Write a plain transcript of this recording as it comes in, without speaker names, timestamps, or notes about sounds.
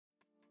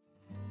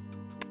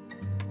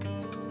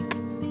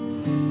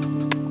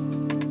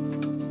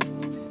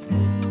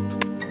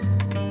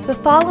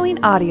The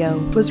following audio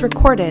was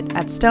recorded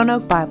at Stone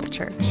Oak Bible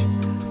Church.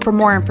 For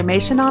more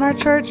information on our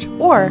church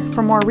or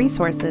for more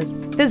resources,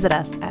 visit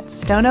us at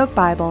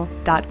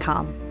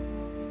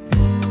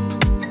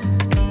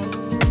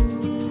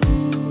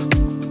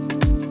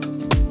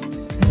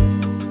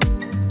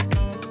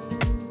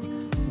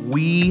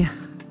We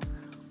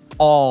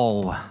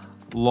all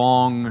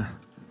long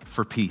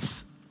for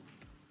peace.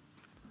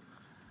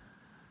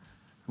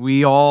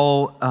 We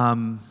all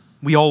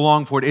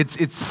long for it.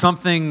 It's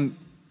something.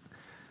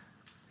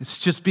 It's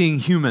just being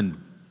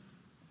human.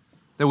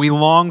 That we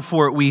long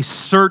for it, we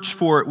search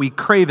for it, we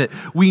crave it.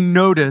 We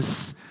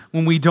notice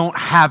when we don't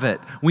have it.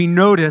 We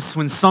notice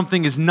when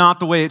something is not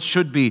the way it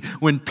should be.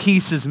 When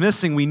peace is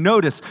missing, we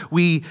notice.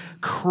 We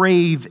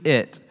crave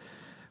it.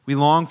 We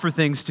long for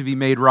things to be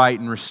made right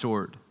and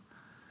restored.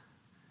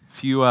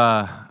 If you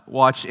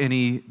watch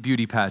any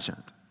beauty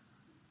pageant,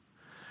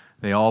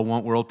 they all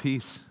want world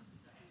peace.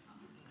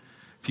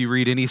 If you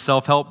read any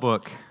self-help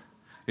book,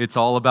 it's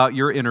all about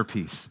your inner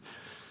peace.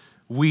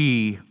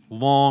 We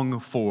long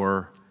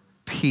for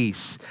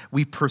peace.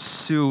 We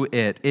pursue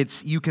it.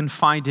 You can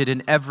find it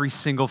in every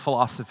single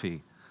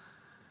philosophy,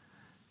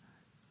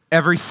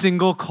 every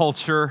single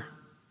culture.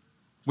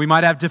 We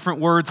might have different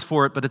words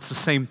for it, but it's the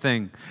same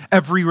thing.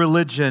 Every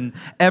religion,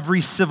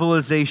 every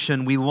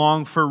civilization, we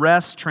long for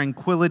rest,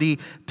 tranquility,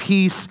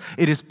 peace.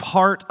 It is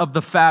part of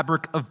the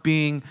fabric of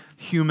being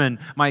human.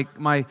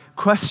 My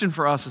question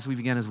for us as we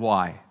begin is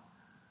why?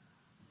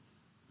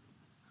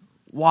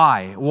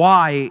 Why?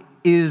 Why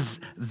is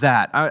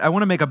that? I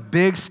want to make a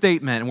big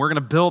statement, and we're going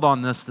to build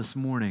on this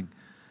morning.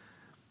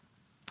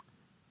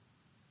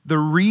 The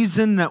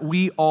reason that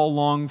we all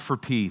long for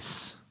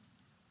peace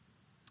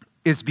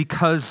is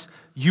because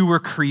you were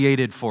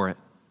created for it.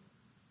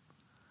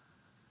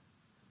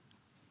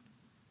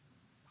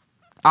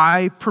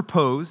 I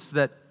propose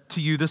that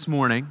to you this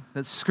morning,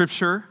 that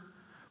Scripture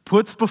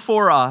puts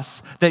before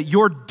us that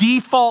your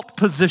default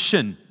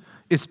position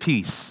is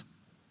peace.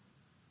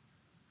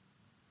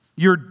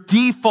 Your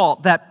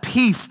default, that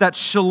peace, that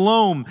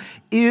shalom,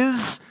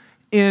 is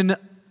in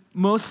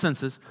most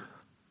senses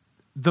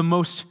the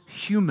most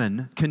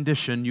human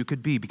condition you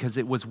could be because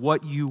it was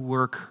what you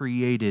were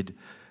created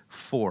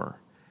for.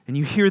 And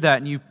you hear that,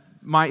 and you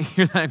might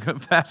hear that and go,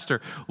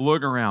 Pastor,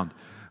 look around.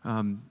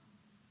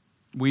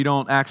 We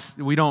don't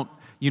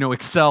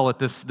excel at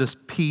this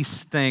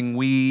peace thing.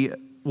 We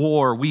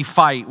war, we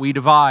fight, we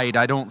divide.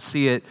 I don't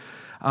see it.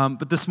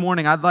 But this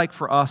morning, I'd like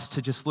for us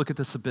to just look at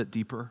this a bit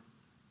deeper.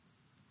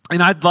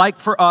 And I'd like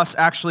for us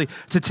actually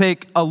to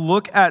take a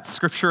look at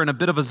Scripture in a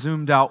bit of a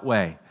zoomed out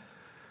way.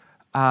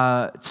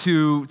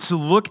 To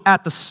look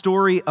at the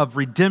story of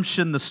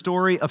redemption, the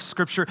story of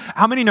Scripture.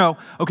 How many know,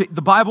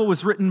 the Bible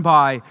was written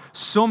by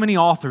so many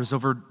authors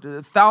over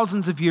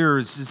thousands of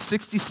years,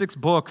 66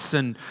 books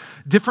and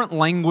different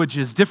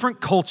languages,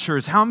 different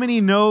cultures. How many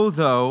know,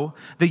 though,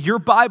 that your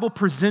Bible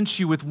presents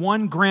you with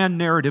one grand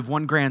narrative,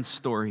 one grand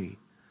story?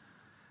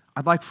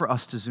 I'd like for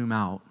us to zoom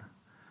out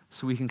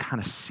so we can kind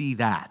of see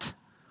that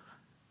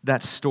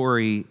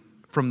story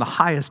from the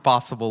highest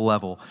possible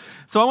level.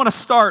 So I want to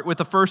start with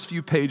the first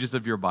few pages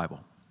of your Bible.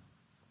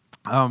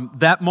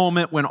 That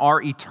moment when our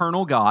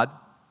eternal God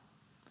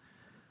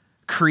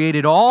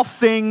created all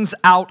things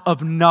out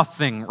of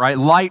nothing, right?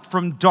 Light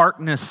from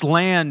darkness,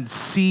 land,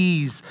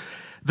 seas,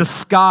 the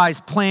skies,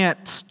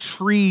 plants,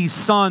 trees,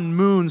 sun,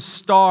 moon,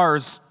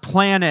 stars,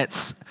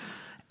 planets,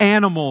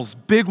 animals,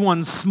 big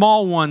ones,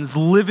 small ones,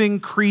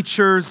 living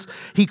creatures.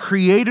 He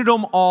created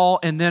them all,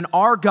 and then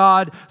our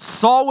God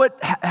saw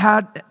what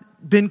had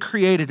been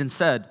created and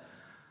said,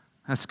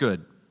 that's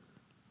good.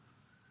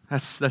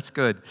 That's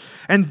good.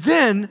 And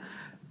then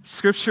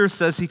Scripture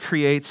says He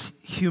creates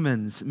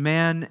humans,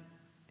 man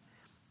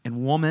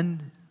and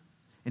woman,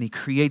 and He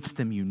creates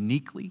them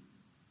uniquely.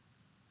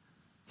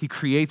 He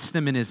creates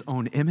them in His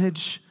own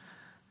image.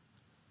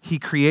 He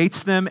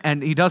creates them,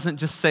 and He doesn't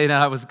just say,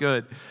 that was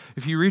good.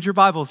 If you read your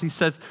Bibles, He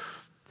says,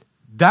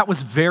 that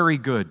was very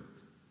good,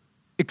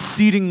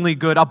 exceedingly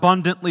good,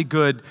 abundantly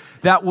good.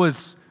 That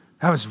was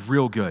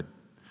real good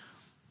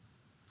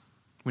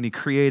when He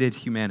created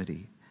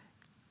humanity.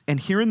 And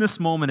here in this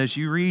moment, as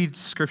you read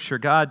Scripture,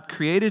 God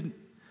created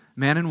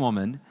man and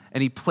woman,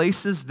 and He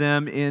places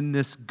them in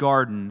this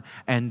garden,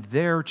 and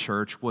their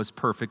church was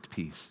perfect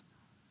peace.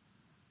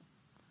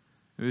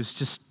 It was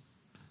just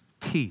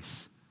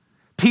peace.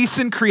 Peace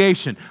in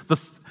creation. The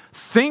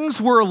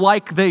things were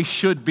like they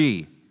should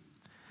be.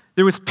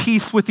 There was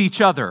peace with each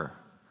other.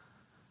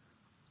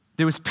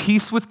 There was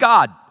peace with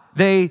God.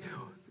 They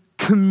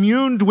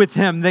communed with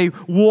Him. They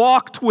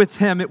walked with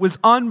Him. It was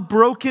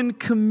unbroken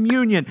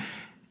communion.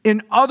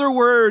 In other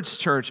words,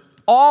 church,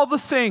 all the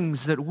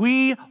things that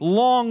we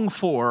long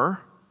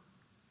for,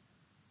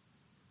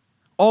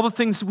 all the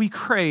things we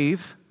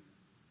crave,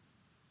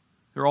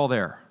 they're all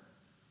there.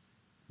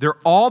 They're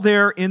all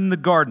there in the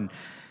garden.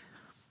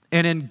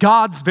 And in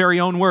God's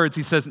very own words,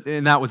 He says,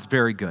 and that was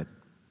very good.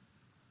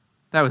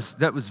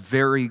 That was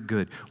very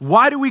good.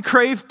 Why do we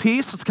crave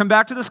peace? Let's come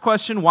back to this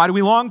question. Why do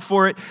we long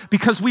for it?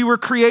 Because we were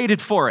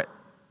created for it.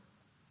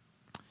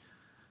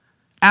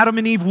 Adam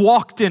and Eve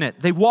walked in it.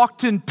 They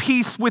walked in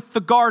peace with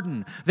the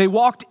garden. They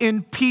walked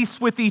in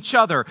peace with each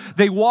other.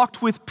 They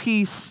walked with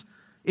peace,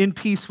 in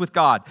peace with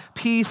God.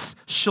 Peace,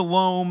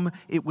 shalom,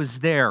 it was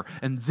there.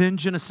 And then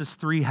Genesis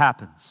 3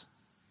 happens.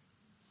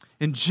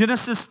 In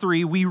Genesis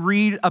 3, we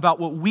read about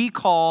what we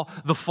call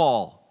the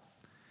fall.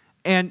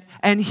 And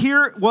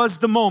here was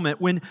the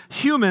moment when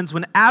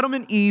Adam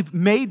and Eve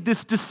made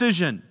this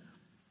decision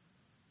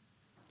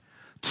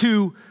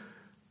to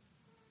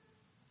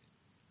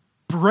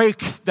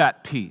break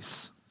that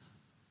peace,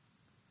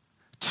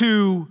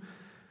 to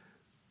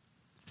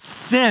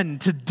sin,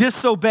 to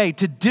disobey,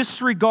 to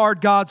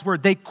disregard God's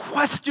word. They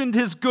questioned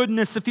his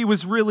goodness, if he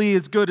was really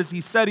as good as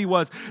he said he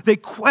was. They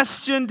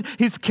questioned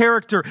his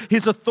character,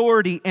 his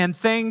authority, and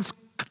things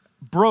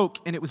broke,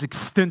 and it was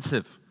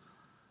extensive.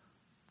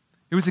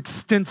 It was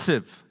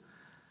extensive.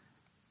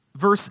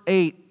 Verse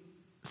 8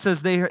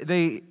 says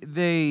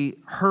they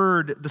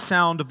heard the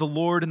sound of the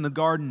Lord in the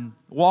garden,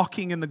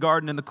 walking in the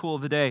garden in the cool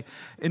of the day.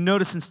 And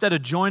notice, instead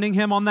of joining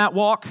him on that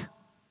walk,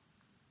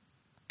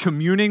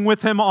 communing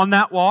with him on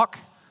that walk,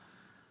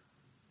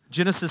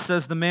 Genesis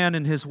says the man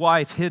and his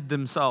wife hid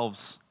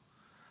themselves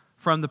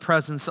from the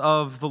presence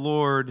of the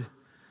Lord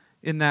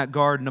in that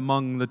garden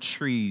among the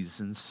trees.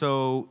 And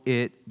so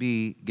it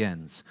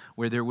begins.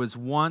 Where there was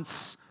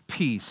once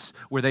peace,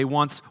 where they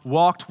once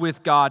walked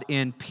with God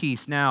in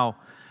peace, now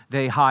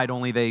they hide,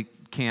 only they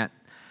can't.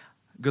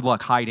 Good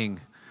luck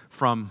hiding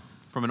from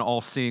an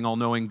all-seeing,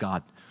 all-knowing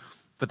God.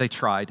 But they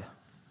tried.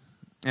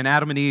 And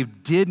Adam and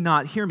Eve did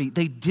not, hear me,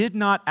 they did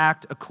not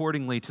act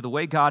accordingly to the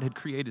way God had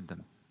created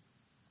them.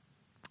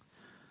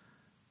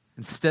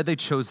 Instead, they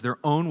chose their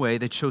own way.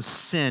 They chose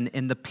sin,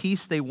 and the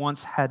peace they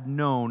once had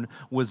known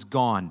was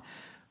gone.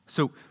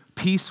 So,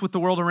 peace with the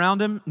world around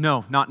them?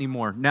 No, not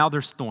anymore. Now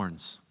there's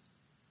thorns.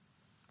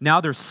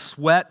 Now there's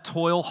sweat,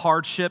 toil,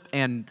 hardship,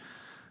 and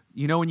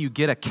you know when you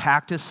get a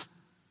cactus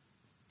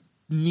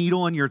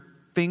needle in your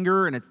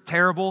finger and it's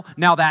terrible?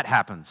 Now that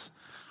happens.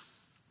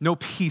 No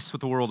peace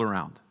with the world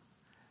around.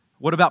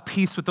 What about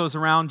peace with those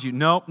around you?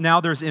 No,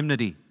 now there's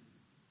enmity.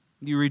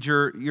 You read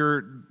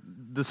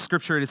the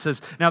scripture, it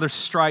says, now there's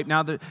strife,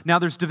 now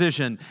there's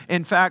division.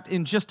 In fact,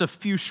 in just a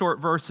few short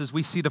verses,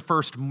 we see the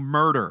first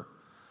murder.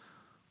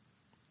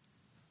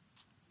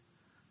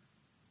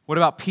 What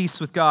about peace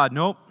with God?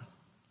 Nope.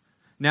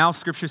 Now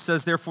scripture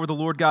says, therefore the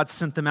Lord God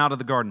sent them out of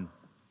the garden.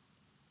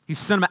 He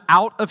sent them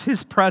out of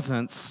his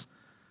presence.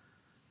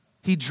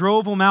 He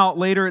drove them out.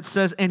 Later it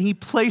says, and he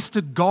placed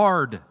a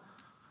guard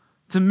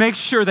to make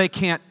sure they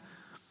can't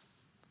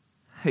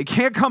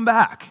come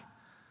back.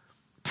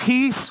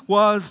 Peace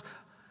was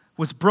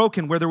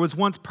broken. Where there was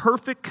once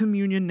perfect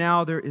communion,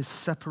 now there is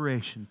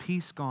separation.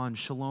 Peace gone,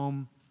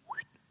 shalom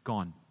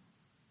gone.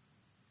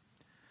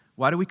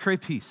 Why do we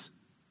crave peace?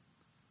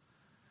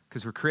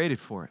 Because we're created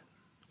for it.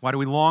 Why do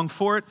we long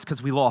for it? It's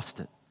because we lost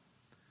it.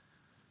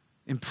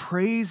 And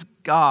praise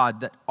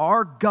God that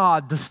our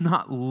God does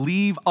not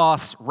leave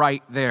us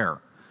right there.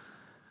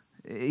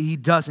 He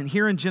doesn't.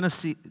 Here in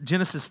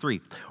Genesis 3,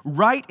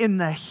 right in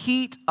the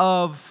heat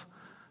of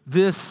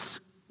this,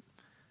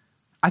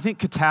 I think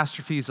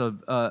catastrophe is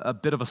a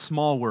bit of a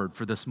small word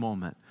for this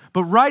moment.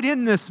 But right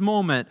in this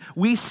moment,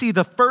 we see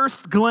the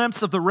first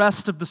glimpse of the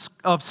rest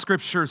of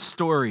Scripture's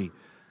story.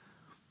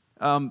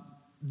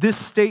 This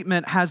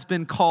statement has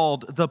been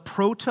called the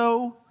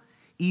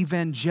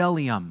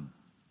proto-evangelium.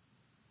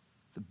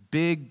 It's a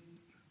big,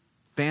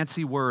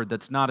 fancy word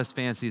that's not as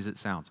fancy as it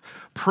sounds.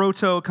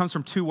 Proto comes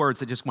from two words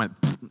that just went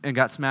and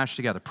got smashed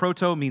together.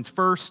 Proto means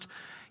first.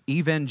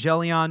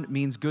 Evangelion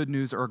means good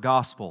news or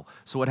gospel.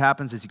 So what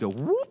happens is you go,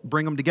 whoop,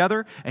 bring them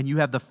together, and you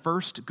have the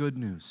first good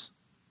news.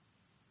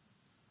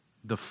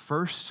 The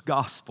first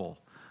gospel.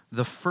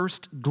 The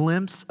first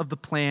glimpse of the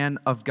plan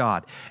of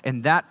God.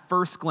 And that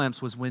first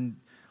glimpse was when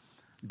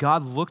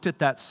God looked at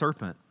that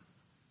serpent.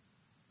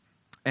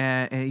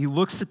 And he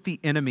looks at the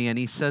enemy and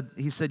he said,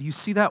 you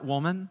see that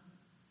woman?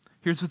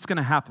 Here's what's going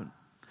to happen.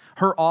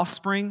 Her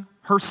offspring,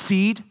 her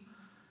seed,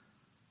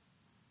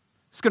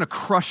 is going to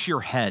crush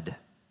your head.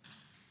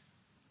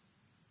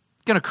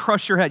 Going to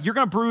crush your head. You're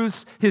going to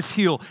bruise his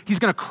heel. He's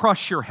going to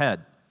crush your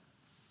head.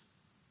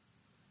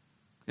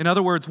 In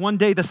other words, one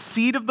day the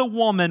seed of the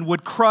woman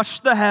would crush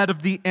the head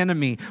of the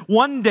enemy.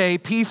 One day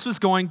peace was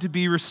going to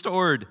be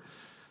restored.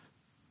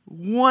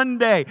 One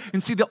day.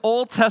 And see, the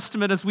Old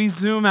Testament, as we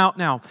zoom out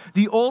now,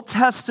 the Old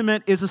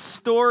Testament is a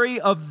story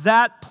of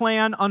that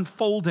plan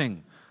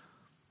unfolding.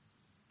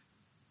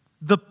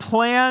 The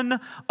plan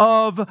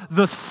of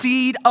the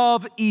seed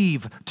of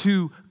Eve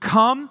to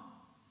come,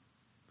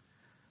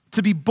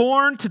 to be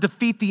born, to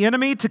defeat the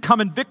enemy, to come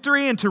in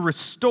victory, and to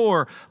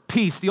restore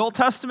peace. The Old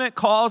Testament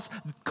calls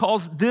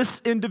this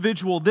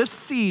individual, this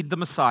seed, the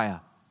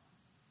Messiah.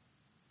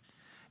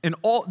 In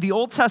the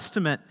Old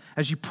Testament,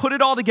 as you put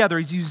it all together,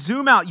 as you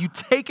zoom out, you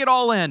take it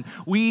all in,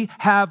 we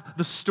have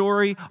the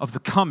story of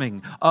the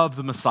coming of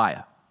the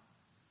Messiah,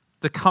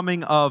 the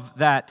coming of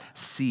that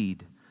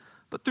seed.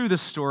 But through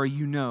this story,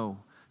 you know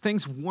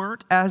Things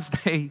weren't as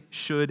they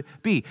should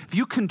be. If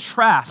you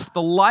contrast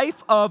the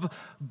life of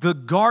the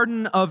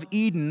Garden of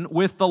Eden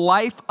with the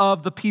life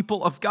of the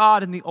people of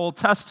God in the Old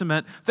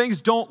Testament, things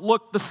don't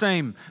look the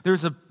same.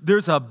 There's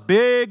a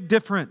big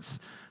difference.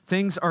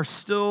 Things are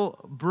still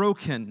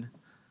broken.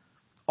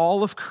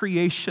 All of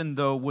creation,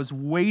 though, was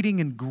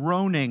waiting and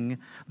groaning.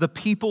 The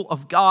people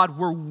of God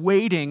were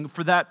waiting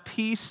for that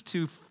peace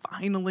to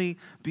finally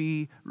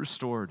be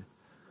restored.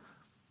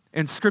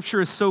 And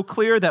Scripture is so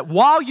clear that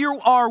while you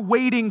are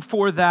waiting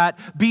for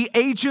that, be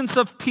agents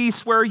of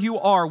peace where you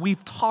are.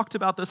 We've talked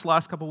about this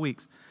last couple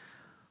weeks.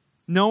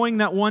 Knowing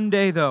that one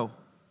day, though,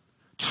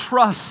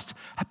 trust,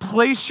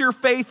 place your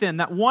faith in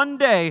that one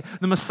day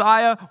the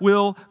Messiah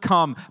will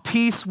come.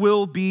 Peace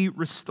will be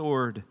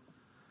restored.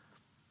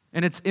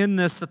 And it's in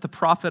this that the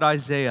prophet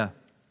Isaiah,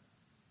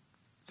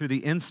 through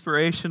the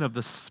inspiration of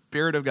the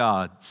Spirit of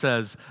God,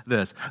 says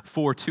this,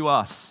 "For to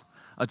us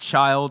a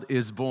child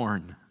is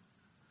born.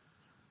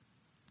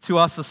 To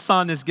us a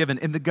son is given,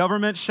 and the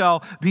government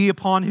shall be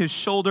upon his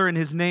shoulder, and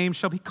his name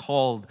shall be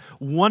called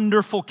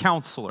Wonderful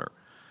Counselor,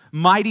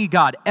 Mighty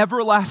God,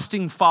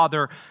 Everlasting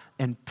Father,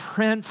 and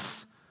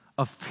Prince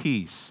of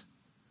Peace.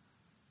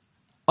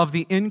 Of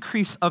the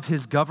increase of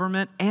his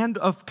government and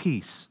of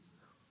peace,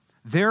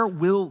 there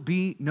will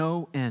be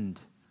no end.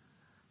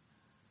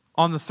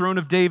 On the throne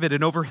of David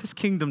and over his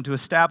kingdom, to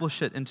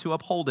establish it and to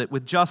uphold it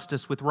with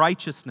justice, with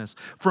righteousness,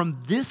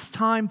 from this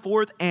time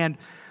forth and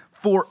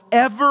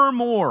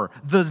forevermore.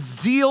 The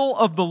zeal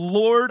of the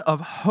Lord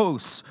of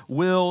hosts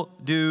will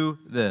do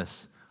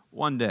this."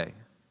 One day,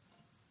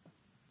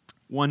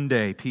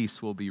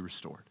 peace will be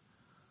restored.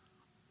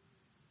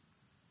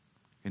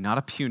 And not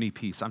a puny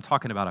peace. I'm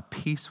talking about a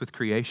peace with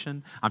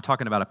creation. I'm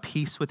talking about a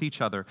peace with each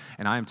other.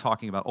 And I am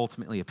talking about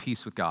ultimately a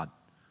peace with God.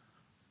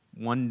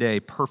 One day,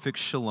 perfect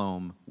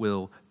shalom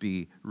will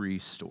be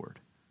restored.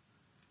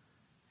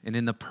 And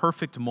in the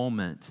perfect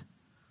moment,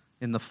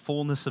 in the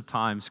fullness of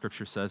time,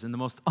 Scripture says, in the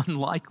most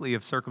unlikely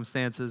of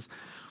circumstances,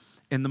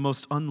 in the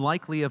most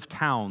unlikely of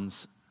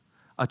towns,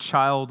 a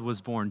child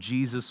was born.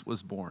 Jesus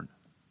was born.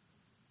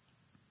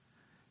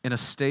 In a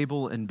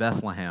stable in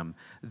Bethlehem,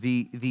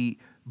 the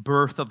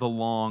birth of the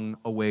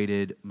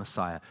long-awaited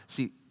Messiah.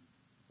 See,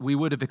 we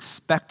would have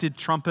expected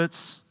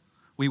trumpets.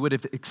 We would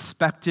have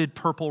expected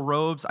purple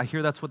robes. I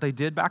hear that's what they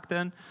did back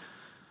then.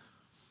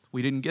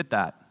 We didn't get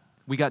that.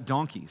 We got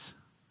donkeys.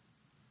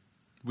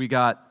 We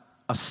got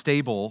a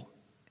stable.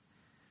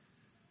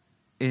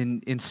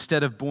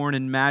 Instead of born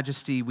in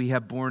majesty, we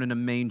have born in a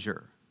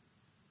manger.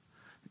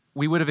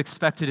 We would have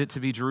expected it to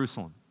be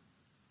Jerusalem.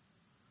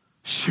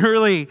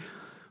 Surely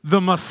the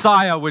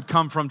Messiah would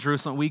come from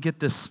Jerusalem. We get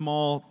this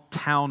small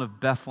town of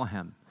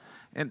Bethlehem.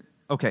 And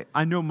okay,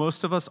 I know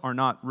most of us are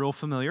not real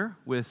familiar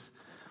with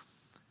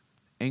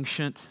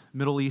ancient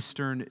Middle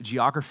Eastern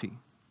geography.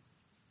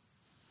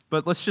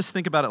 But let's just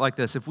think about it like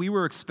this. If we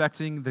were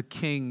expecting the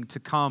king to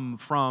come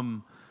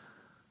from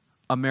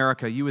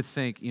America, you would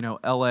think,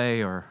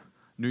 LA or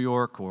New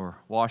York or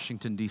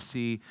Washington,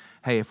 D.C.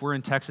 Hey, if we're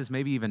in Texas,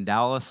 maybe even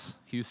Dallas,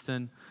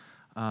 Houston,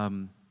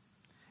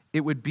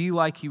 it would be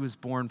like he was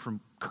born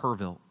from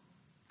Kerrville.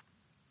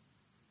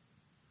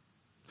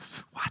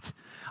 What?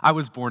 I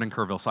was born in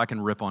Kerrville, so I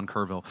can rip on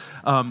Kerrville.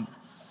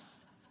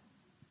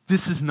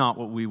 This is not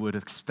what we would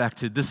have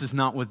expected. This is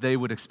not what they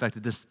would have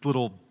expected, this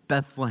little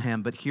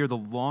Bethlehem. But here the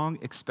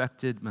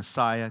long-expected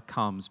Messiah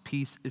comes.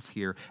 Peace is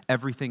here.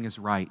 Everything is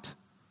right.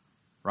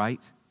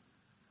 Right?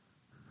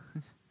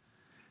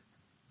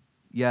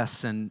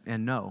 Yes and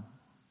no.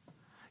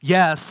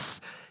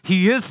 Yes,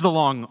 he is the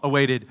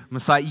long-awaited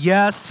Messiah.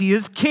 Yes, he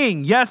is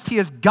king. Yes, he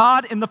is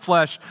God in the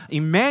flesh,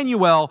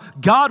 Emmanuel,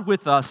 God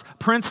with us,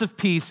 Prince of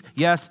Peace.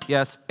 Yes,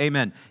 yes,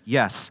 amen.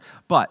 Yes,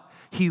 but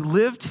he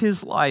lived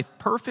his life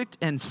perfect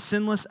and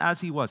sinless as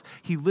he was.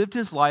 He lived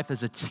his life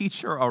as a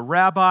teacher, a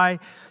rabbi,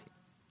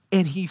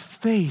 and he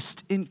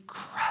faced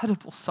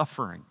incredible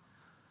suffering.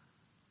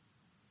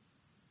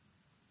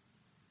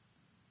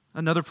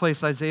 Another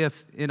place, Isaiah,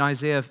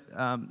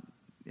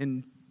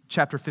 in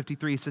chapter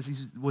 53, says he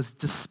was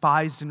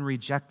despised and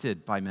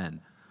rejected by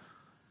men.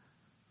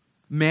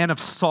 Man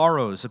of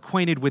sorrows,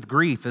 acquainted with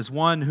grief, as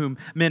one whom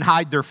men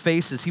hide their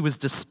faces. He was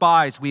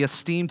despised, we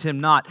esteemed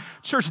him not.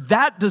 Church,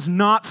 that does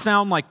not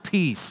sound like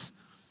peace.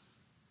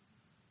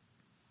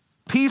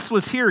 Peace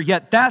was here,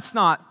 yet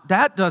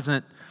that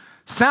doesn't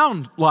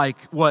sound like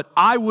what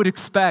I would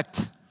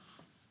expect.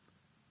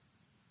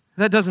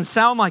 That doesn't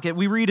sound like it.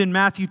 We read in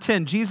Matthew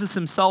 10, Jesus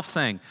himself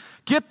saying,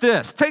 get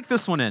this, take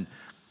this one in.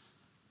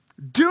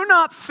 Do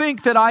not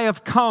think that I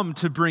have come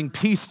to bring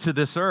peace to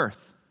this earth.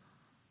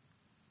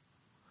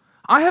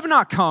 I have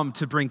not come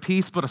to bring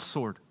peace, but a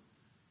sword.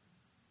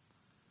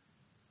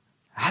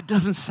 That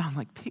doesn't sound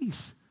like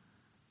peace.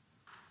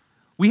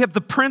 We have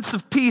the Prince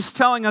of Peace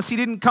telling us he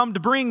didn't come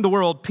to bring the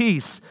world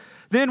peace.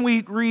 Then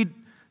we read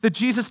that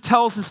Jesus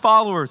tells his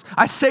followers,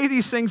 I say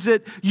these things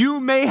that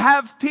you may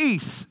have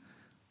peace.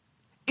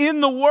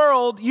 In the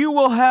world, you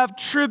will have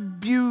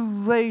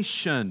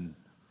tribulation.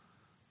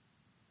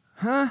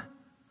 Huh?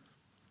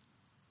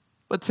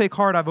 But take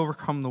heart, I've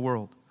overcome the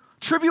world.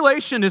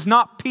 Tribulation is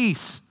not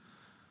peace.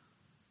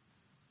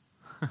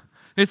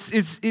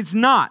 It's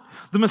not.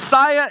 The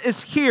Messiah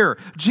is here.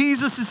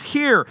 Jesus is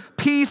here.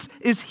 Peace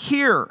is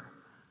here.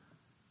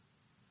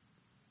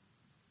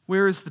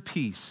 Where is the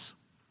peace?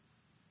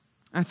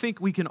 I think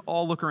we can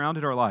all look around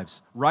at our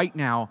lives. Right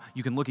now,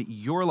 you can look at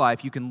your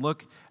life. You can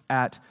look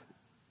at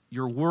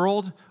your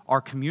world,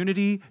 our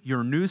community,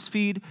 your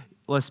newsfeed.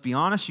 Let's be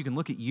honest, you can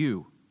look at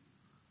you.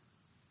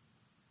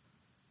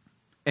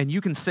 And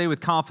you can say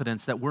with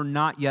confidence that we're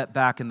not yet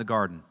back in the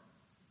garden.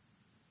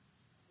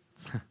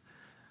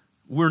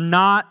 We're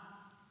not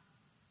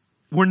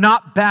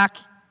back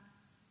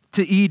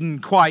to Eden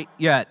quite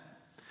yet.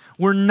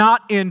 We're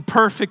not in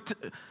perfect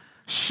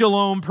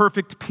shalom,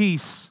 perfect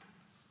peace.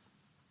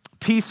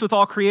 Peace with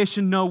all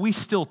creation? No, we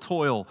still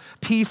toil.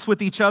 Peace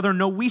with each other?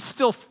 No, we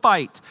still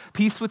fight.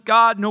 Peace with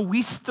God? No,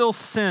 we still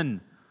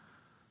sin.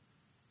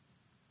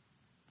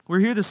 We're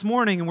here this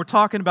morning and we're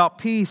talking about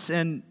peace,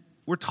 and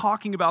we're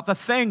talking about the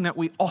thing that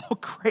we all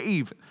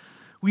crave.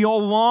 We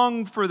all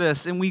long for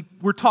this, and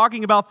we're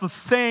talking about the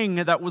thing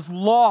that was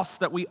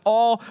lost, that we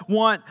all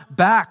want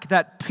back,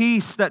 that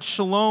peace, that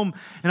shalom.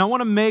 And I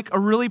want to make a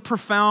really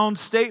profound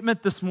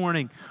statement this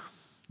morning.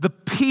 The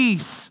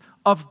peace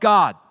of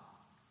God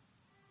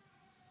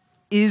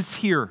is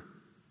here.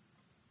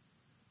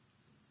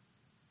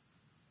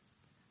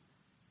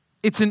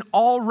 It's an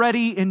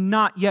already and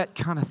not yet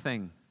kind of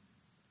thing.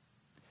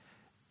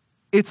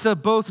 It's a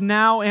both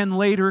now and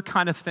later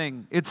kind of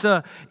thing. It's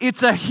a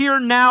here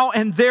now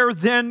and there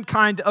then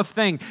kind of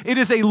thing. It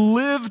is a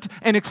lived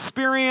and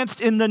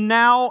experienced in the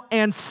now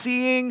and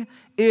seeing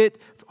it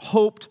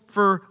hoped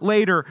for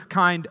later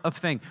kind of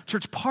thing.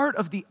 Church, part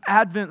of the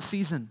Advent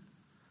season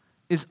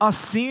is us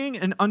seeing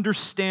and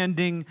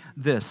understanding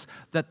this,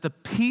 that the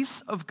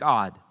peace of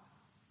God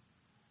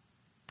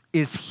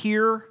is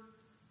here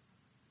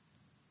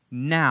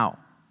now.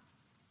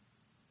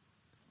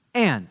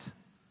 And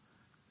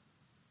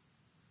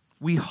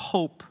we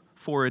hope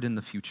for it in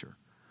the future.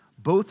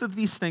 Both of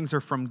these things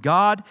are from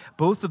God,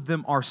 both of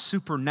them are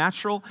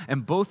supernatural,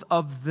 and both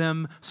of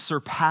them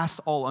surpass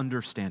all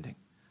understanding.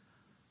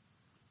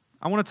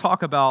 I want to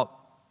talk about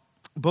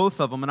both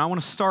of them, and I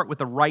want to start with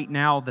the right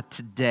now, the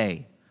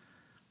today.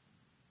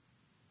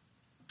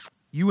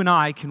 You and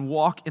I can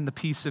walk in the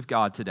peace of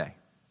God today.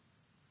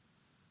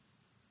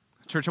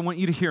 Church, I want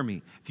you to hear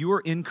me. If you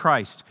are in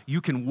Christ, you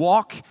can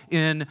walk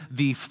in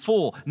the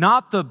full,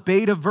 not the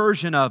beta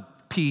version of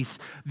peace,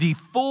 the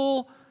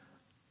full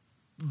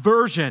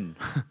version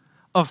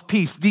of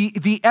peace,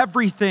 the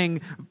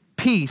everything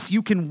peace.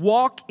 You can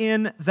walk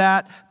in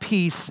that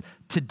peace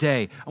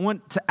today. I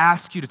want to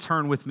ask you to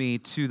turn with me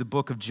to the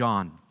book of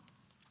John.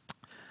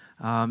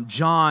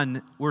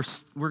 John, we're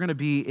going to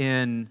be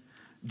in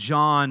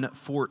John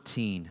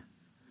 14.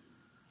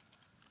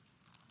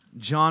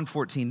 John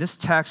 14. This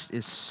text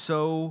is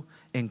so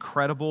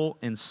incredible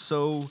and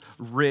so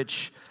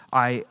rich.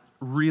 I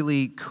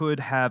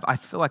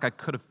feel like I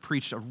could have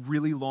preached a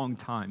really long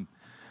time,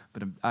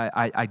 but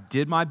I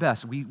did my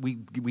best. We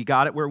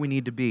got it where we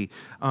need to be.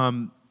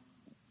 I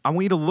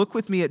want you to look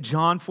with me at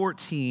John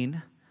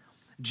 14.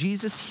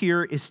 Jesus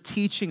here is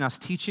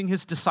teaching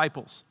his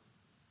disciples.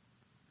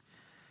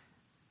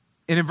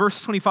 And in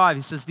verse 25,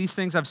 he says, "These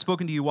things I've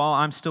spoken to you while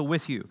I'm still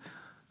with you."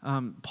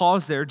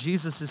 Pause there.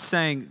 Jesus is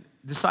saying,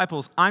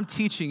 disciples, I'm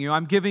teaching you,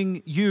 I'm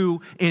giving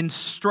you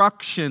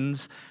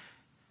instructions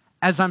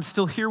as I'm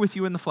still here with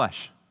you in the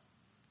flesh.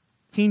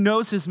 He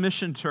knows his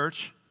mission,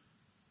 church.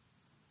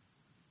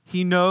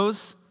 He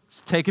knows,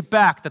 let's take it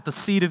back, that the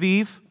seed of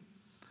Eve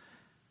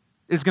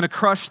is going to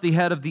crush the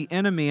head of the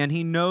enemy, and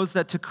he knows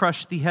that to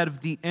crush the head of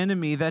the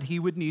enemy, that he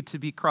would need to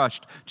be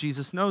crushed.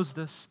 Jesus knows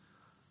this.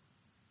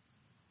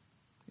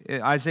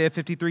 Isaiah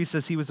 53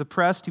 says, "He was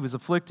oppressed, he was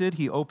afflicted,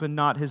 he opened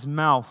not his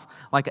mouth.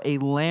 Like a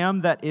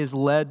lamb that is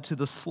led to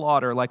the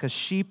slaughter, like a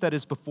sheep that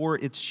is before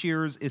its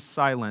shearers is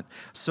silent,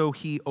 so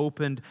he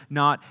opened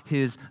not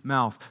his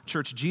mouth."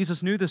 Church,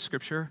 Jesus knew this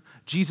scripture.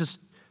 Jesus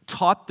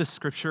taught this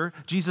scripture.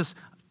 Jesus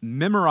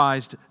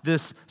memorized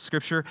this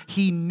scripture.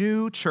 He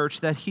knew,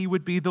 church, that he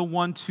would be the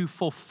one to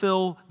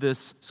fulfill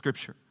this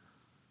scripture.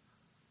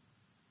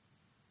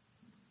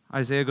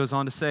 Isaiah goes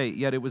on to say,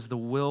 "Yet it was the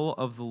will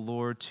of the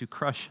Lord to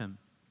crush him.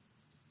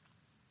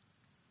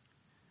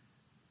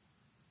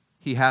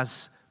 He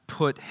has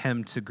put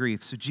him to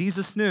grief." So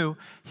Jesus knew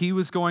he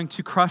was going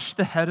to crush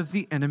the head of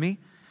the enemy,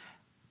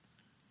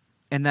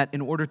 and that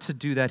in order to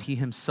do that, he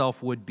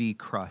himself would be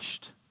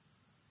crushed.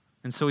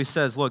 And so he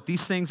says, look,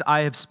 these things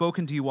I have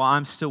spoken to you while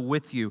I'm still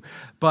with you,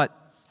 but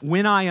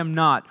when I am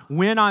not,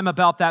 when I'm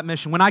about that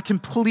mission, when I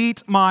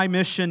complete my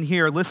mission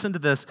here, listen to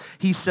this.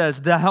 He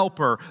says, the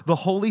Helper, the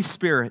Holy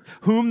Spirit,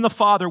 whom the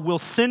Father will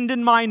send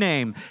in my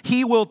name,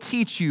 he will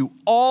teach you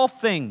all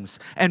things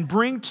and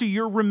bring to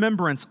your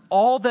remembrance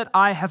all that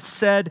I have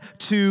said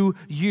to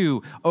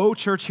you. Oh,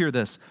 church, hear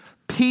this.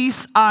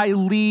 Peace I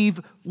leave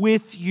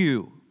with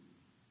you.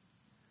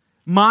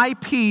 My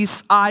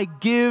peace I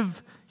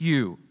give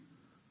you.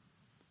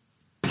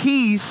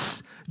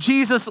 Peace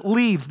Jesus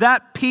leaves.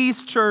 That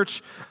peace,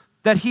 church,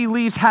 that he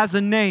leaves has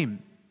a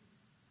name.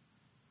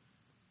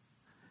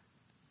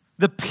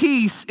 The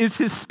peace is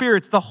his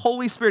Spirit. It's the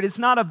Holy Spirit. It's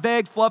not a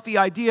vague, fluffy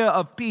idea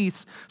of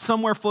peace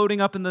somewhere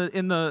floating up in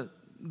the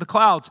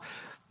clouds.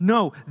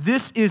 No,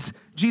 this is,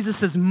 Jesus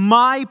says,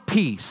 my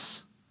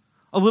peace.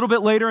 A little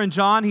bit later in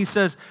John, he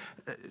says,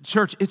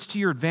 church, it's to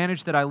your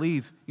advantage that I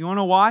leave. You want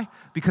to know why?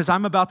 Because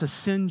I'm about to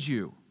send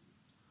you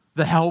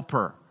the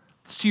helper.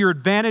 It's to your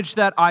advantage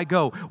that I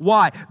go.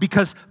 Why?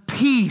 Because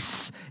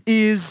peace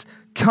is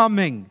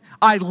coming.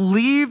 I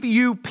leave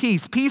you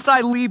peace. Peace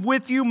I leave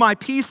with you. My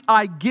peace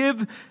I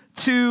give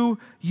to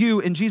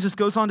you. And Jesus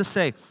goes on to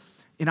say,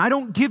 and I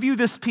don't give you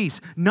this peace,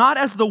 not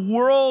as the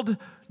world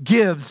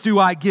gives do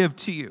I give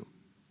to you.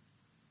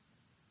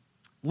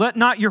 Let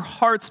not your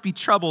hearts be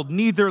troubled,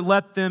 neither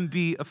let them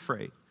be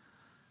afraid.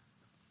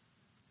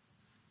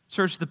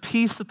 Church, the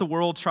peace that the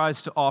world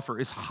tries to offer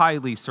is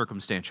highly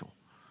circumstantial.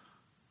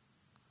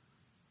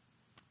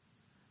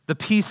 The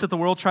peace that the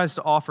world tries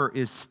to offer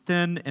is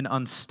thin and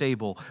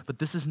unstable, but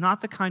this is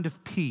not the kind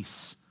of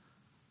peace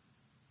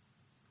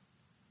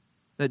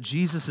that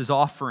Jesus is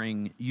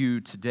offering you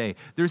today.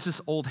 There's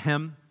this old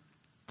hymn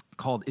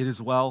called It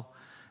Is Well,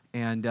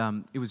 and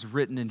it was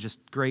written in just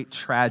great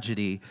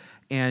tragedy,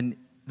 and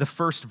the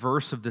first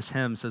verse of this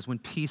hymn says, when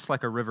peace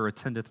like a river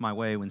attendeth my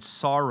way, when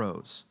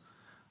sorrows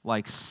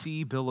like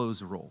sea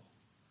billows roll.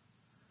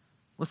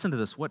 Listen to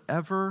this,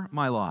 whatever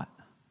my lot,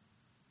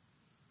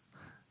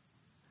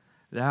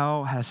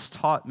 thou hast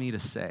taught me to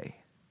say,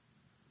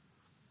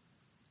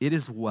 it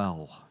is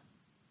well.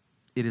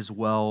 It is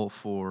well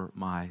for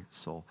my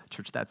soul.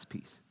 Church, that's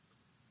peace.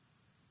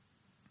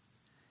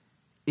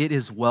 It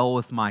is well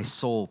with my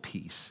soul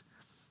peace.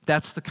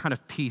 That's the kind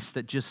of peace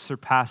that just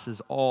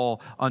surpasses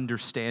all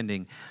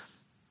understanding.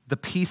 The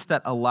peace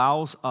that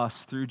allows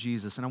us through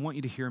Jesus, and I want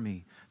you to hear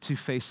me, to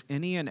face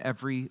any and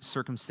every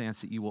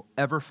circumstance that you will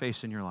ever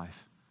face in your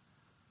life.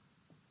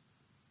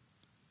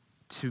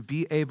 To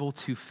be able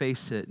to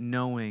face it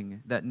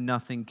knowing that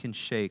nothing can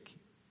shake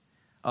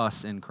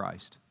us in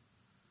Christ.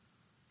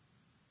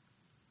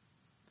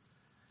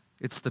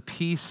 It's the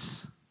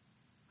peace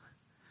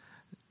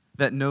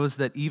that knows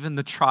that even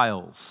the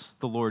trials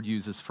the Lord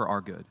uses for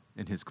our good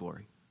in His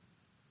glory.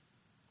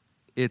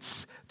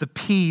 It's the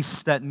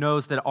peace that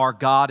knows that our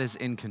God is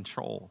in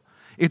control.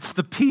 It's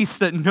the peace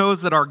that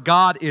knows that our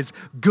God is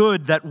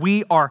good, that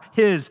we are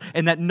His,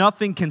 and that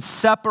nothing can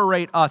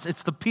separate us.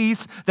 It's the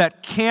peace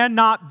that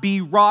cannot be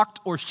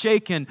rocked or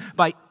shaken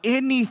by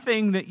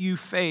anything that you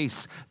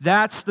face.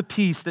 That's the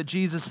peace that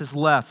Jesus has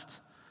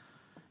left.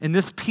 And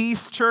this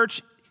peace,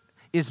 church,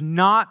 is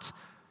not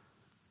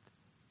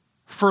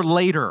for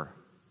later.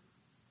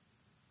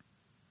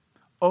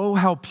 Oh,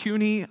 how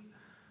puny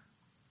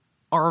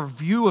our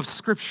view of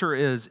Scripture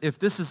is if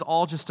this is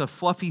all just a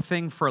fluffy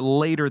thing for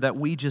later that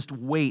we just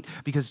wait,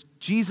 because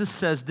Jesus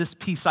says, this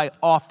peace I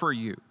offer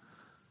you.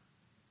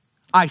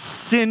 I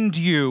send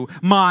you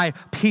my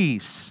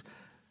peace.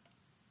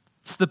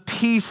 It's the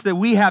peace that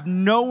we have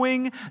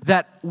knowing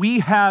that we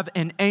have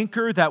an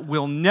anchor that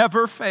will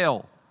never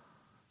fail.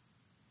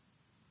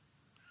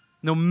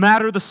 No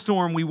matter the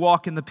storm, we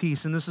walk in the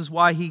peace. And this is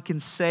why he can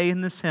say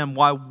in this hymn,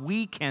 why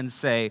we can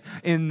say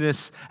in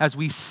this, as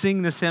we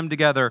sing this hymn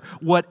together,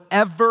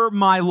 whatever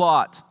my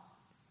lot,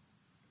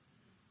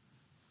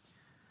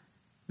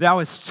 thou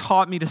hast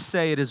taught me to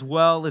say, it is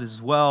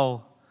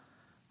well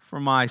for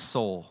my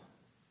soul.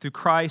 Through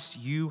Christ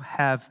you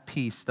have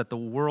peace that the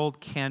world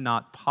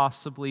cannot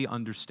possibly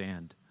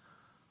understand.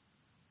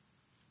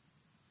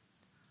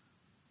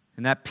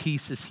 And that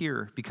peace is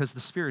here because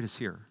the Spirit is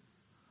here.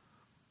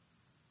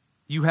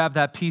 You have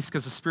that peace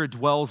because the Spirit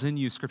dwells in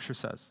you, Scripture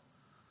says.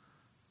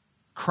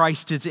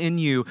 Christ is in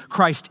you.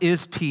 Christ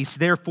is peace.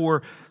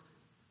 Therefore,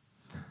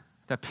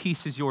 that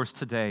peace is yours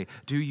today.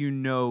 Do you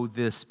know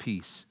this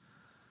peace?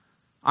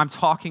 I'm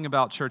talking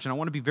about, church, and I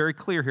want to be very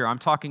clear here. I'm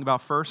talking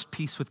about first,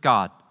 peace with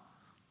God.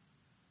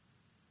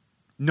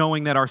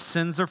 Knowing that our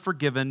sins are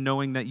forgiven,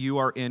 knowing that you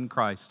are in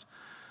Christ.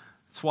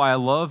 That's why I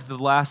love the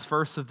last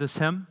verse of this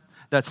hymn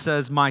that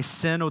says, my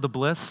sin, oh the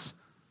bliss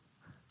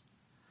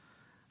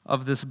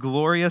of this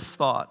glorious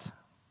thought.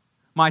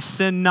 My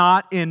sin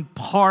not in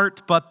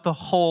part, but the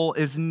whole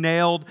is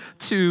nailed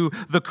to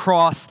the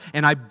cross,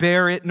 and I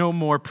bear it no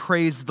more.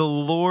 Praise the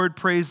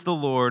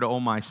Lord, O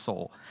my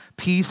soul.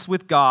 Peace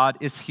with God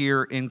is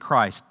here in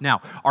Christ.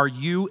 Now, are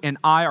you and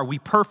I, are we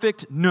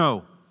perfect?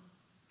 No.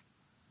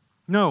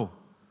 No.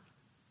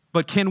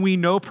 But can we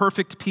know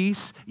perfect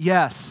peace?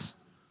 Yes.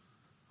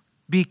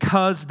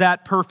 Because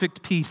that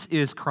perfect peace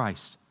is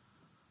Christ.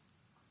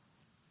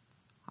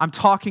 I'm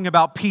talking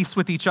about peace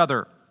with each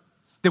other,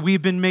 that we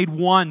have been made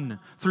one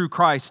through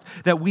Christ,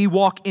 that we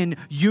walk in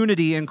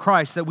unity in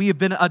Christ, that we have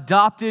been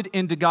adopted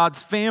into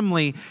God's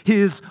family,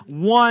 His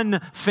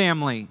one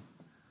family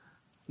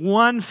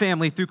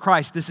through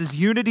Christ. This is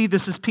unity,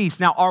 this is peace.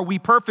 Now, are we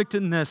perfect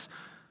in this?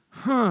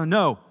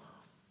 No.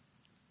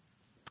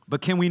 But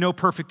can we know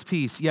perfect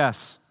peace?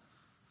 Yes.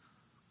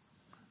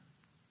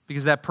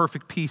 Because that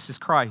perfect peace is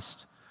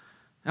Christ.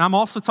 And I'm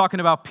also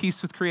talking about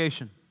peace with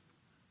creation.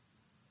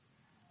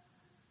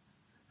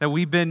 That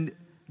we've been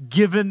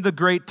given the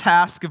great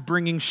task of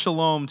bringing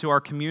shalom to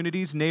our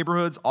communities,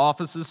 neighborhoods,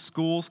 offices,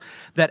 schools,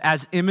 that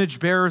as image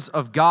bearers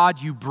of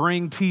God, you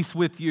bring peace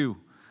with you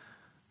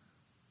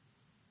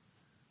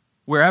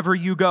wherever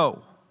you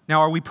go.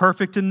 Now, are we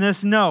perfect in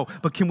this? No.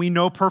 But can we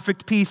know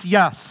perfect peace?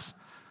 Yes.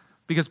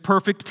 Because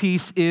perfect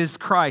peace is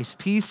Christ.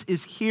 Peace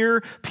is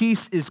here.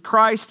 Peace is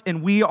Christ,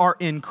 and we are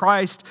in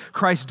Christ.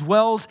 Christ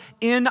dwells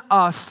in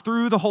us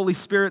through the Holy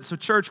Spirit. So,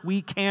 church,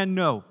 we can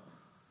know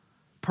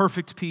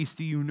perfect peace.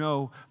 Do you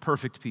know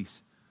perfect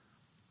peace?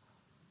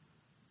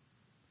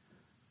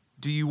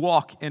 Do you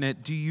walk in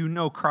it? Do you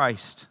know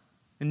Christ?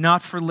 And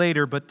not for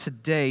later, but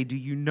today, do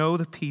you know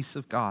the peace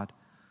of God?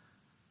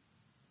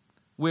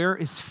 Where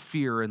is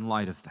fear in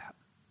light of that?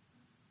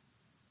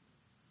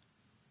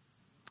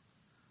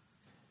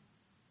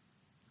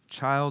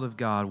 Child of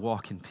God,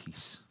 walk in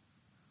peace.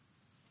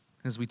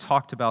 As we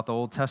talked about, the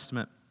Old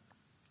Testament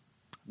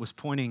was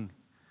pointing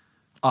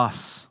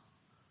us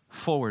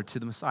forward to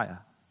the Messiah,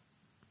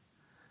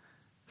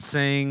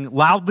 saying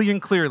loudly and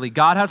clearly,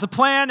 God has a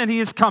plan and He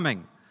is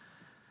coming.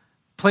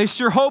 Place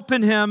your hope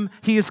in Him,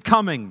 He is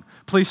coming.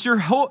 Place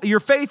your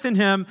faith in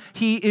Him,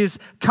 He is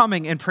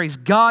coming. And praise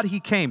God, He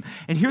came.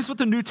 And here's what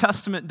the New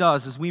Testament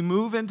does. As we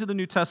move into the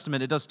New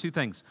Testament, it does two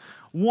things.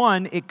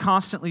 One, it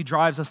constantly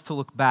drives us to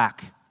look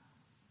back.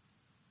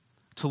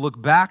 To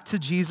look back to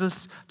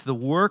Jesus, to the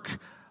work,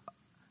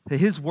 to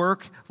His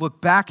work,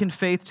 look back in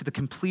faith to the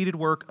completed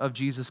work of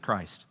Jesus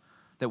Christ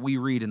that we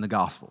read in the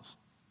Gospels.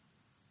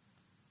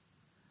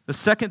 The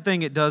second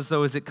thing it does,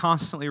 though, is it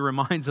constantly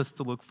reminds us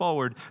to look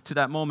forward to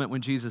that moment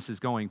when Jesus is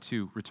going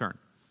to return.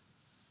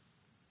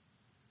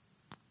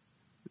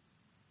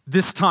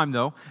 This time,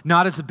 though,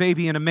 not as a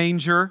baby in a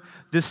manger,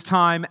 this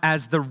time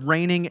as the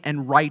reigning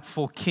and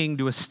rightful king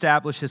to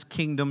establish His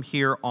kingdom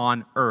here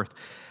on earth.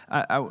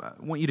 I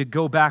want you to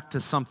go back to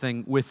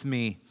something with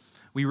me.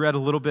 We read a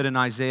little bit in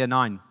Isaiah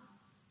 9.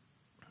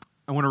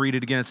 I want to read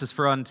it again. It says,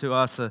 "For unto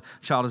us a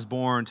child is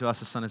born, to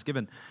us a son is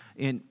given.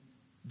 And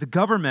the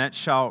government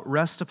shall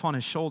rest upon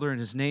His shoulder,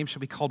 and His name shall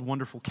be called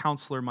Wonderful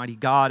Counselor, Mighty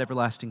God,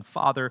 Everlasting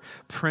Father,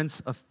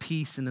 Prince of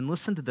Peace." And then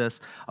listen to this.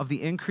 "Of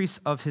the increase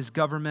of His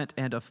government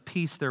and of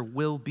peace there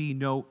will be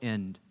no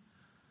end.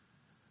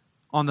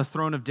 On the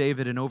throne of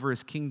David and over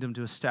His kingdom,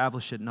 to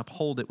establish it and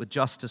uphold it with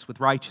justice,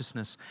 with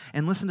righteousness."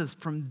 And listen to this.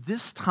 "From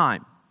this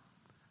time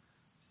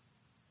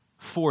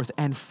forth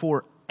and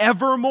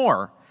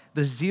forevermore,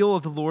 the zeal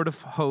of the Lord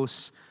of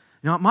hosts,"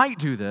 now it might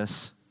do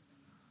this,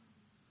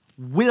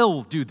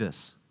 will do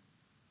this.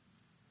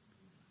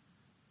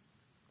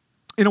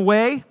 In a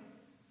way,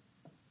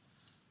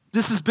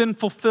 this has been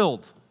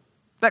fulfilled.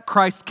 That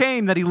Christ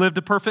came, that He lived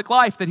a perfect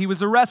life, that He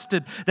was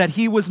arrested, that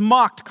He was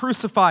mocked,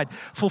 crucified,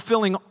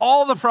 fulfilling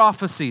all the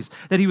prophecies,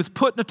 that He was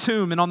put in a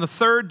tomb, and on the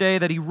third day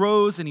that He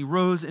rose, and He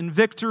rose in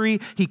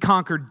victory. He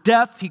conquered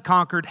death, He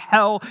conquered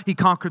hell, He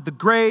conquered the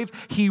grave,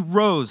 He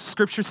rose.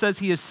 Scripture says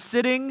He is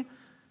sitting,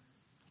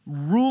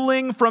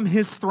 ruling from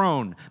His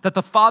throne, that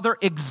the Father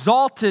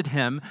exalted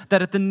Him,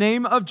 that at the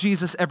name of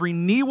Jesus every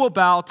knee will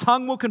bow,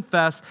 tongue will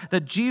confess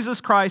that Jesus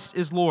Christ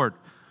is Lord.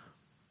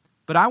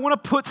 But I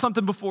want to put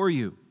something before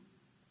you.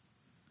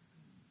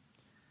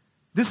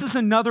 This is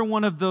another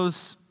one of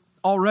those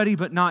already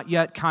but not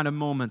yet kind of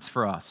moments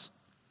for us.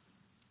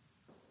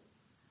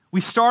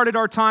 We started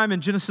our time in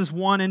Genesis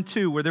 1 and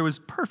 2 where there was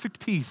perfect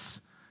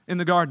peace in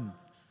the garden.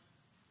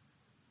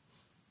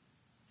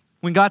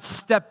 When God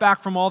stepped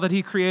back from all that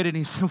He created and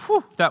He said,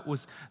 "Whew,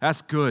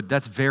 that's good,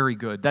 that's very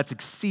good, that's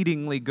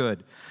exceedingly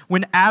good."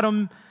 When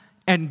Adam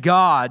and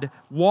God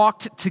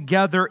walked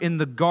together in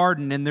the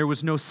garden and there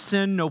was no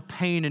sin, no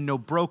pain, and no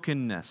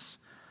brokenness,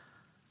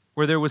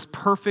 where there was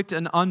perfect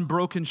and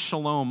unbroken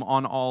shalom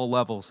on all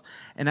levels.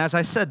 And as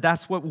I said,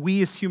 that's what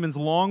we as humans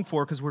long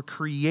for because we're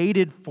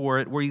created for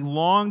it. We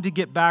long to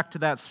get back to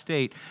that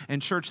state.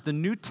 And church, the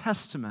New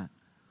Testament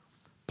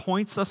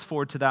points us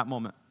forward to that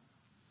moment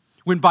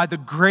when by the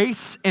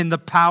grace and the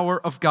power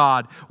of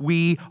God,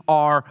 we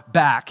are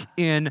back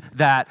in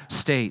that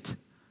state.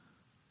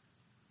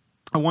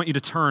 I want you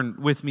to turn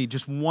with me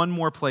just one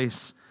more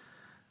place.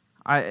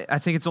 I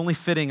think it's only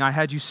fitting. I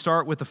had you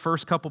start with the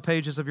first couple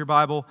pages of your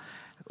Bible.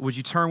 Would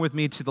you turn with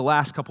me to the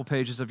last couple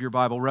pages of your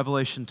Bible,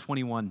 Revelation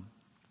 21.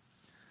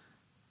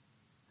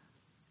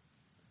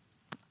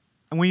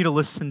 I want you to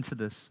listen to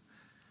this.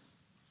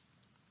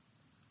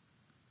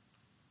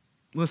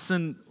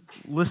 Listen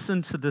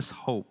to this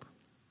hope.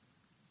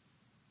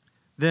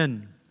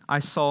 "Then I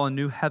saw a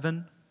new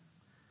heaven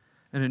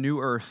and a new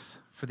earth.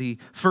 For the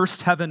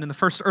first heaven and the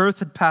first earth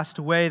had passed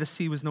away, the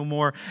sea was no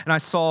more. And I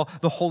saw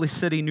the holy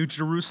city, New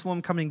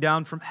Jerusalem, coming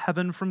down from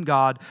heaven from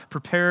God,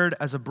 prepared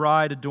as a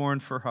bride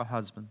adorned for her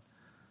husband.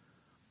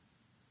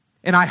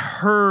 And I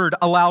heard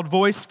a loud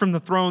voice from the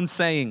throne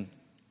saying,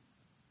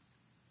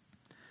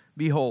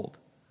 'Behold,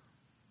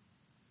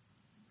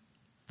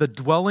 the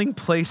dwelling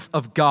place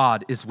of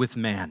God is with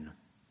man.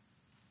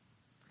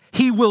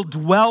 He will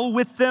dwell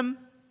with them,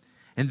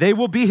 and they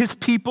will be His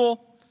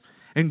people,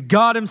 And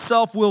God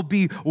himself will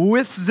be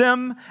with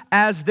them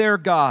as their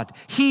God.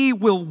 He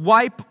will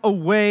wipe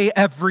away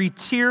every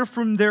tear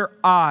from their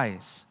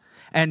eyes,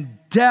 and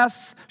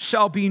death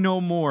shall be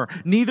no more.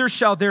 Neither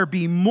shall there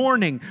be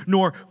mourning,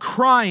 nor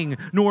crying,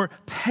 nor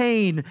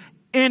pain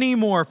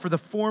anymore, for the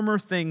former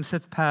things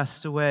have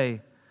passed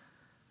away.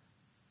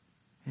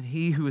 And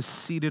he who is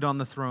seated on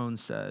the throne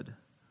said,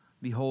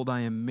 Behold,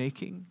 I am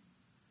making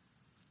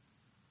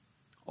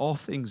all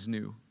things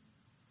new.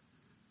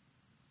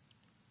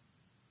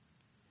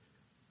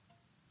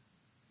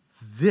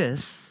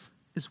 This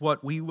is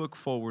what we look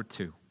forward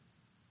to.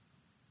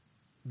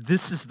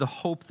 This is the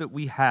hope that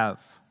we have.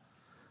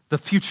 The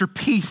future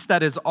peace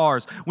that is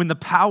ours. When the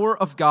power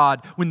of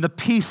God, when the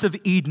peace of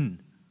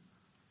Eden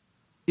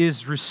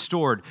is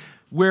restored.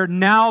 Where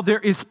now there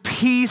is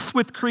peace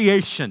with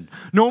creation.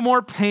 No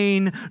more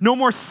pain, no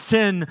more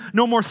sin,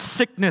 no more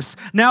sickness.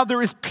 Now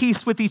there is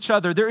peace with each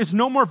other. There is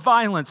no more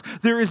violence.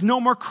 There is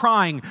no more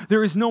crying.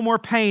 There is no more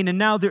pain. And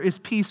now there is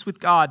peace with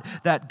God,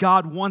 that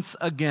God once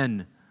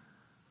again,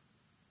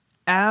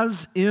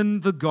 as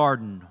in the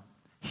garden,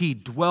 he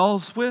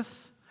dwells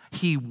with,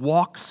 he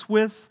walks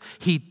with,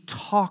 he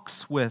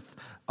talks with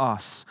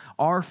us.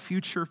 Our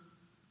future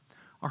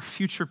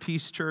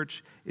peace,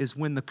 church, is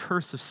when the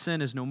curse of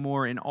sin is no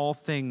more and all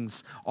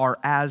things are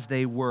as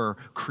they were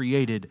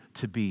created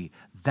to be.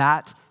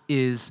 That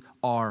is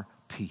our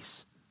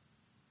peace.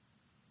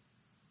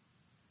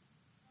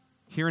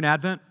 Here in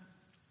Advent,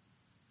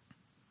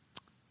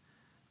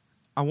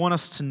 I want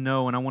us to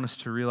know and I want us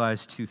to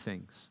realize two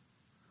things.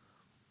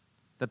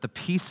 That the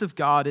peace of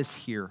God is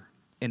here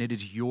and it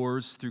is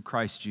yours through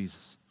Christ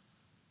Jesus.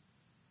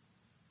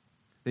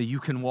 That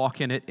you can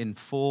walk in it in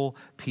full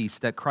peace,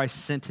 that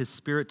Christ sent his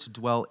Spirit to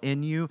dwell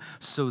in you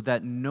so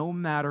that no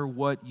matter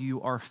what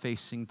you are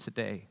facing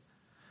today,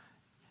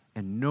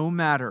 and no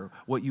matter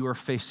what you are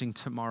facing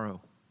tomorrow,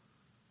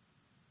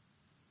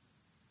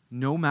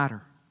 no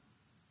matter,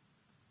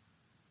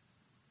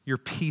 your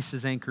peace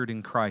is anchored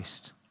in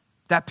Christ.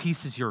 That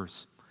peace is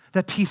yours.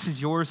 That peace is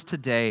yours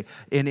today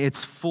in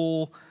its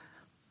full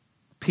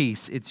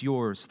peace. It's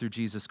yours through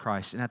Jesus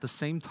Christ. And at the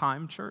same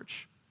time,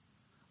 church,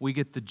 we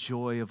get the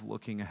joy of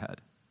looking ahead.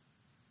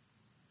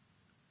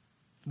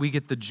 We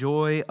get the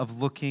joy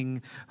of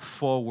looking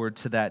forward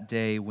to that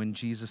day when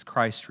Jesus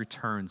Christ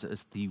returns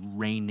as the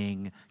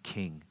reigning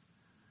King.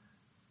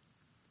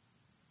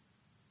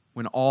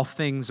 When all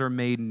things are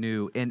made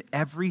new and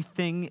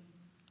everything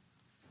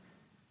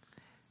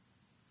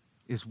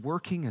is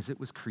working as it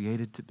was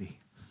created to be.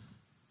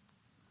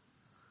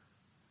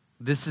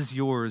 This is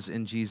yours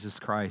in Jesus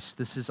Christ.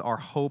 This is our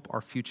hope,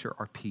 our future,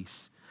 our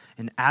peace.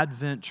 And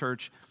Advent,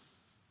 church,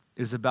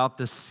 is about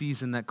this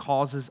season that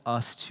causes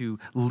us to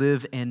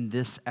live in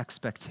this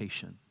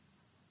expectation,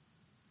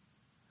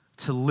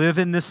 to live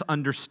in this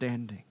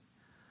understanding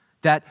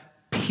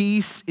that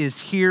peace is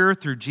here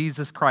through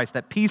Jesus Christ,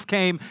 that peace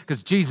came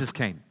because Jesus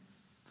came.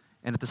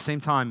 And at the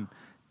same time,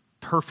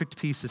 perfect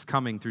peace is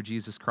coming through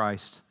Jesus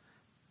Christ.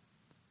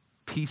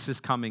 Peace is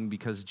coming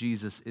because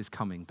Jesus is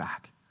coming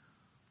back.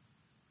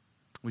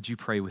 Would you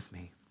pray with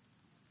me?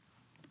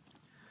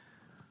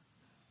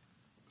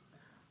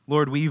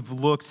 Lord, we've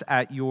looked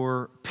at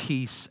your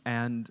peace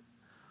and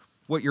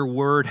what your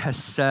word has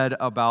said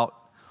about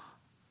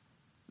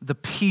the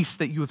peace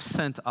that you have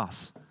sent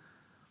us.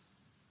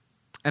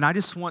 And I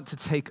just want to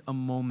take a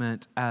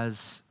moment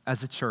as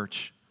a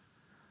church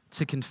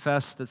to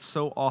confess that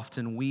so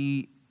often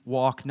we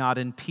walk not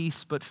in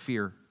peace but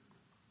fear,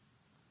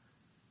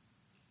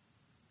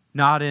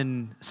 not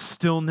in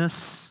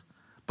stillness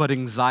but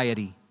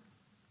anxiety.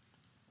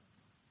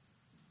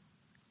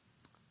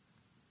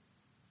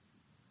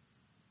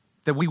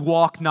 That we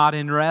walk not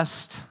in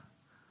rest,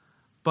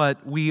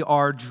 but we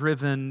are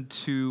driven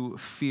to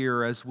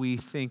fear as we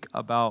think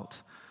about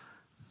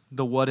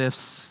the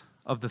what-ifs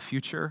of the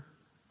future.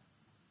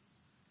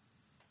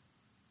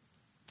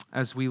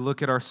 As we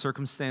look at our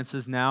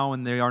circumstances now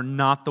and they are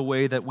not the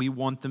way that we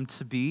want them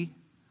to be.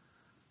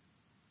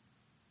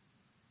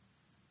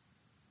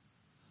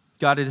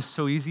 God, it is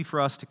so easy for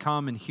us to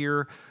come and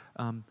hear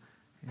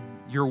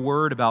your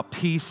word about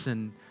peace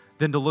and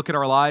then to look at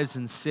our lives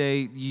and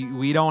say,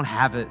 we don't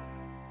have it.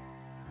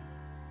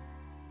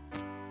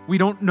 We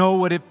don't know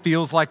what it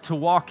feels like to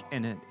walk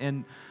in it.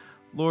 And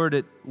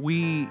Lord,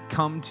 we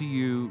come to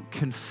you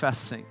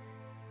confessing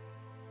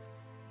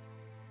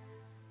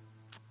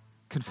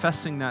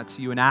that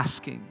to you and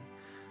asking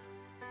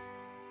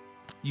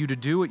you to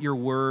do what your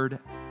word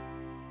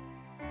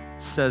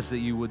says that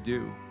you would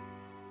do.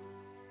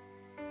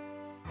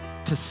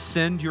 To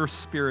send your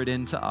Spirit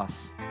into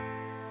us.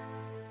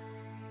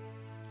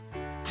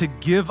 To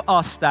give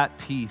us that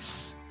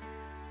peace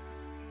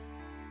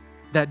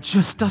that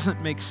just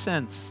doesn't make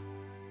sense.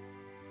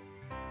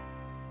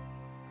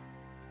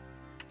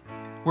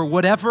 Where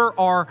whatever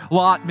our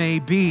lot may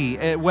be,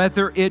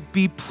 whether it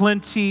be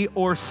plenty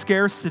or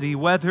scarcity,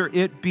 whether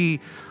it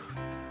be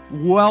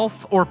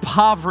wealth or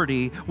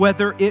poverty,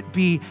 whether it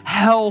be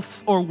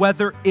health or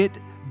whether it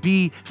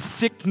be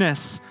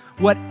sickness,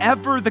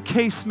 whatever the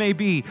case may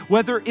be,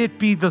 whether it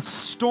be the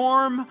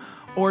storm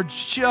or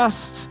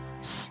just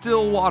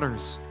still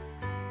waters.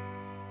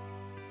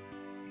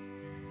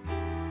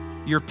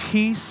 Your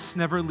peace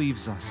never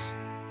leaves us.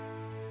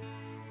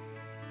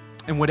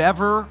 And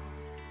whatever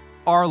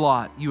our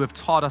lot, you have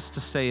taught us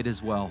to say it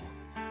as well.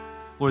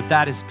 Lord,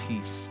 that is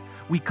peace.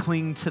 We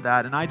cling to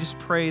that. And I just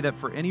pray that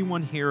for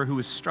anyone here who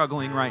is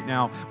struggling right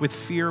now with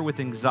fear, with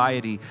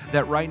anxiety,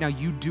 that right now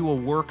you do a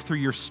work through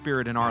your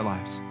Spirit in our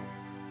lives.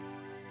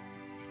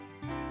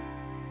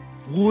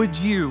 Would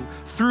you,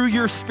 through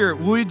your Spirit,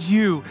 would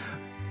you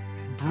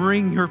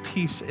bring your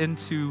peace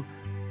into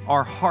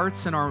our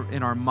hearts and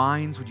our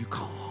minds? Would you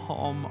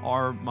calm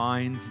our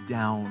minds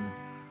down?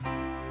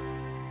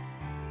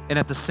 And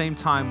at the same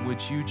time,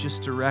 would you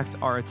just direct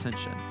our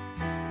attention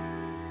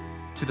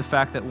to the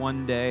fact that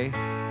one day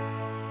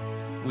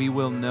we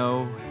will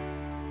know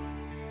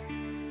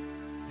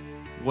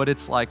what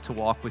it's like to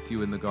walk with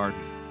you in the garden.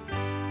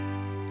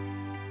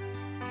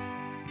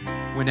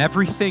 When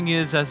everything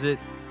is as it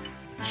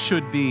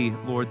should be,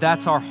 Lord,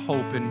 that's our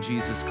hope in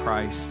Jesus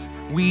Christ.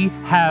 We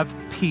have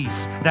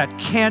peace that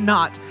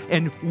cannot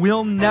and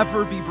will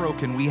never be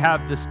broken. We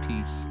have this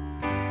peace.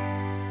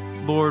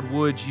 Lord,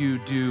 would you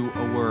do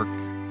a work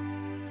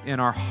in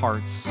our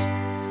hearts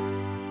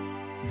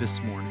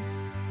this morning?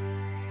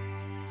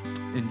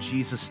 In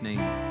Jesus' name.